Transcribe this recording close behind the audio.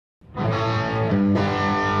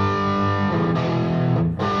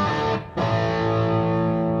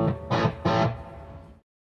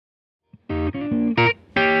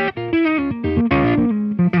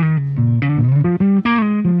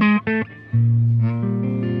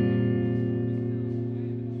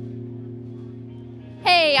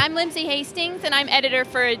I'm Lindsay Hastings, and I'm editor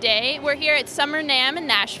for A Day. We're here at Summer NAMM in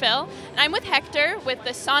Nashville, and I'm with Hector with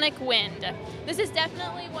the Sonic Wind. This is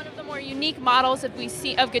definitely one of the more unique models of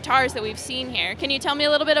guitars that we've seen here. Can you tell me a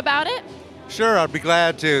little bit about it? Sure, I'd be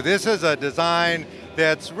glad to. This is a design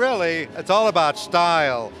that's really, it's all about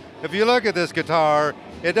style. If you look at this guitar,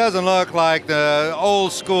 it doesn't look like the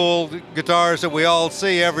old school guitars that we all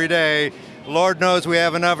see every day. Lord knows we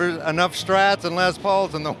have enough Strats and Les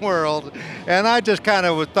Pauls in the world. And I just kind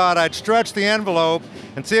of thought I'd stretch the envelope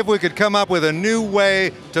and see if we could come up with a new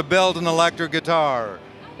way to build an electric guitar.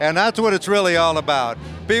 And that's what it's really all about.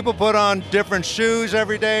 People put on different shoes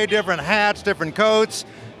every day, different hats, different coats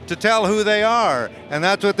to tell who they are. And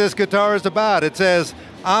that's what this guitar is about. It says,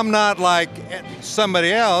 I'm not like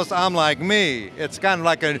somebody else, I'm like me. It's kind of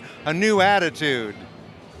like a new attitude.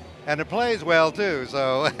 And it plays well too,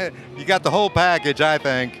 so you got the whole package, I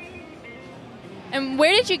think. And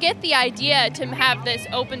where did you get the idea to have this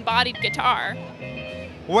open-bodied guitar?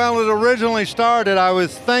 Well, it originally started, I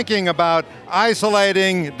was thinking about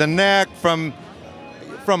isolating the neck from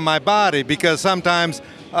my body, because sometimes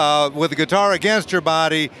with the guitar against your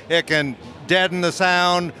body, it can deaden the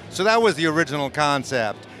sound. So that was the original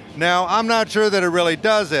concept. Now, I'm not sure that it really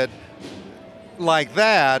does it like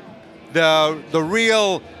that. The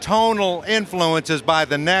real tonal influence is by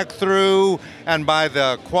the neck through and by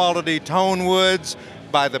the quality tone woods,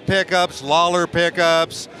 by the pickups, Lawler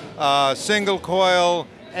pickups, single coil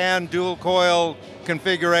and dual coil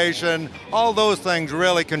configuration. All those things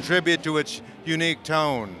really contribute to its unique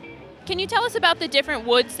tone. Can you tell us about the different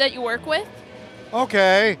woods that you work with?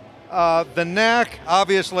 Okay. The neck,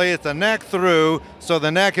 obviously it's a neck through, so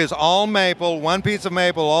the neck is all maple, one piece of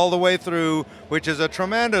maple all the way through, which is a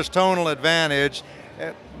tremendous tonal advantage.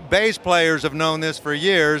 Bass players have known this for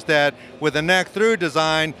years, that with a neck through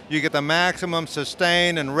design, you get the maximum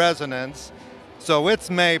sustain and resonance. So it's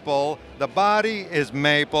maple, the body is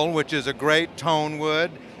maple, which is a great tone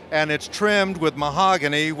wood, and it's trimmed with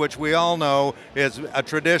mahogany, which we all know is a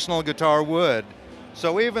traditional guitar wood.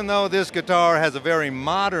 So even though this guitar has a very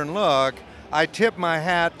modern look, I tip my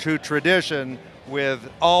hat to tradition with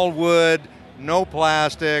all wood, no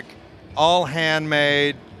plastic, all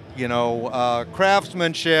handmade. You know,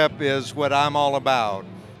 craftsmanship is what I'm all about.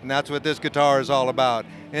 And that's what this guitar is all about.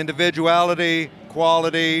 Individuality,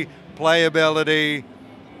 quality, playability,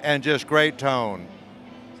 and just great tone.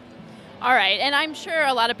 All right, and I'm sure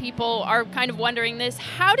a lot of people are kind of wondering this.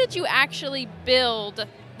 How did you actually build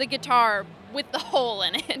the guitar with the hole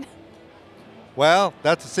in it? Well,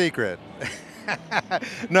 that's a secret.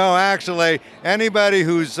 No, actually, anybody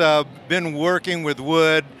who's been working with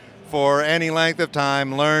wood for any length of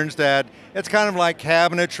time learns that it's kind of like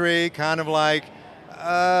cabinetry, kind of like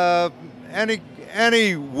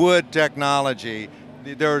any wood technology.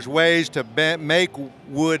 There's ways to make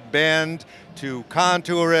wood bend, to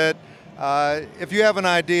contour it. If you have an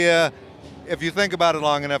idea, if you think about it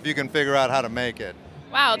long enough, you can figure out how to make it.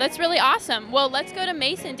 Wow, that's really awesome. Well, let's go to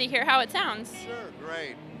Mason to hear how it sounds. Sure,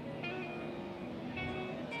 great.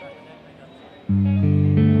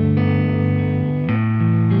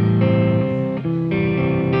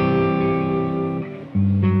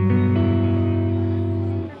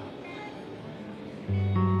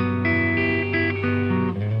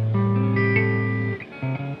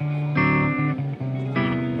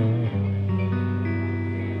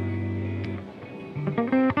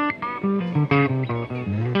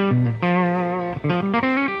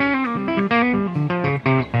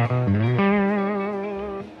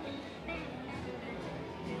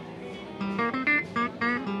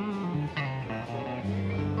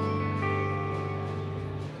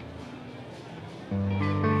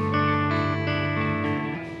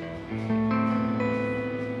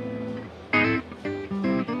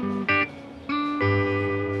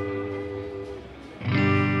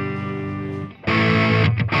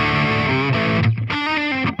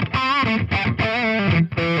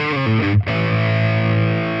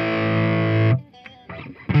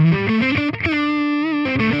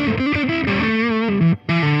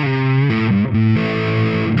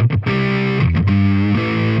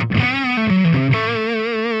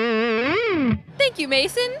 Thank you,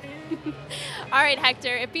 Mason. All right,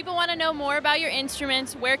 Hector, if people want to know more about your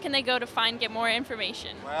instruments, where can they go to get more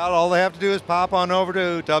information? Well, all they have to do is pop on over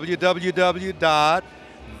to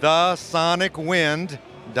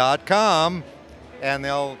www.thesonicwind.com, and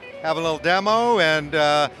they'll have a little demo and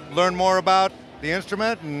learn more about the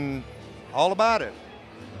instrument and all about it.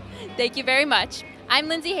 Thank you very much. I'm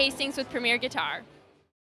Lindsay Hastings with Premier Guitar.